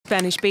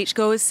Spanish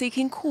beachgoers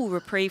seeking cool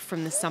reprieve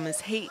from the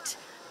summer's heat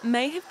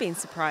may have been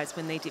surprised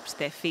when they dipped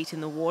their feet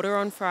in the water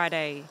on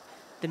Friday.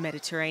 The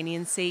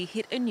Mediterranean Sea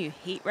hit a new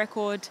heat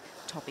record,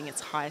 topping its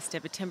highest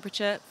ever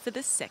temperature for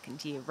the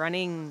second year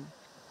running.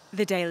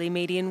 The daily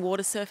median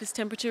water surface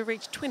temperature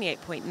reached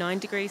 28.9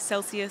 degrees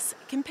Celsius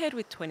compared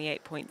with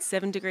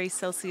 28.7 degrees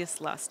Celsius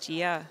last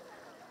year.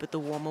 But the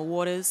warmer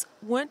waters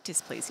weren't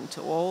displeasing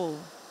to all.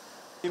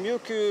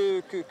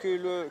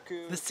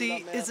 The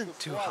sea isn't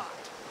too hot.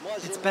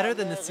 It's better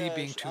than the sea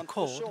being too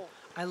cold.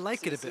 I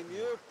like it a bit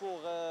more.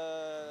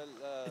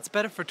 It's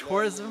better for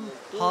tourism,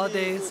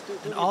 holidays,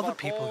 and all the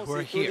people who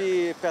are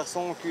here.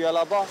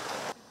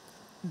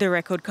 The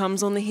record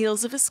comes on the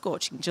heels of a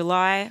scorching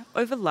July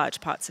over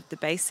large parts of the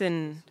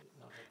basin.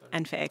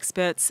 And for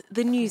experts,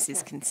 the news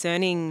is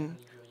concerning.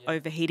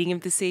 Overheating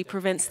of the sea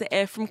prevents the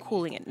air from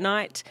cooling at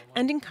night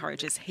and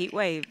encourages heat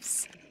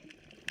waves.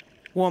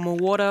 Warmer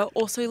water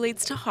also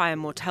leads to higher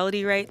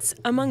mortality rates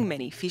among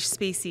many fish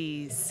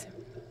species.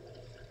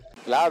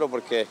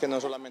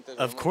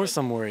 Of course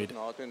I'm worried.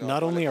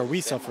 Not only are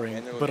we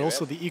suffering, but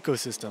also the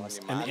ecosystems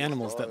and the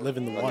animals that live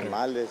in the water.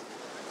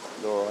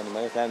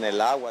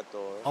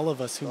 All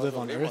of us who live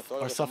on Earth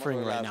are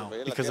suffering right now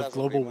because of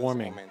global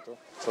warming.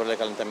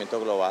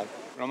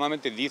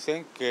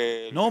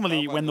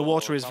 Normally, when the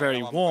water is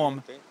very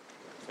warm,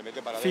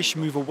 fish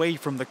move away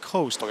from the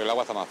coast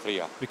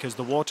because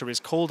the water is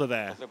colder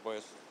there.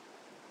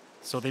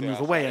 So they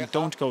move away and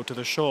don't go to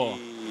the shore.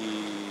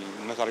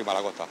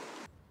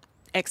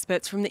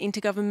 Experts from the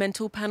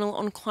Intergovernmental Panel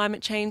on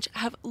Climate Change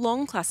have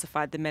long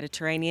classified the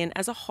Mediterranean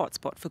as a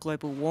hotspot for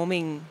global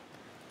warming.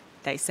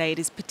 They say it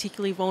is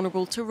particularly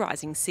vulnerable to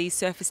rising sea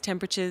surface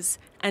temperatures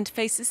and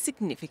faces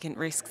significant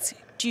risks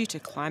due to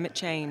climate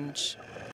change.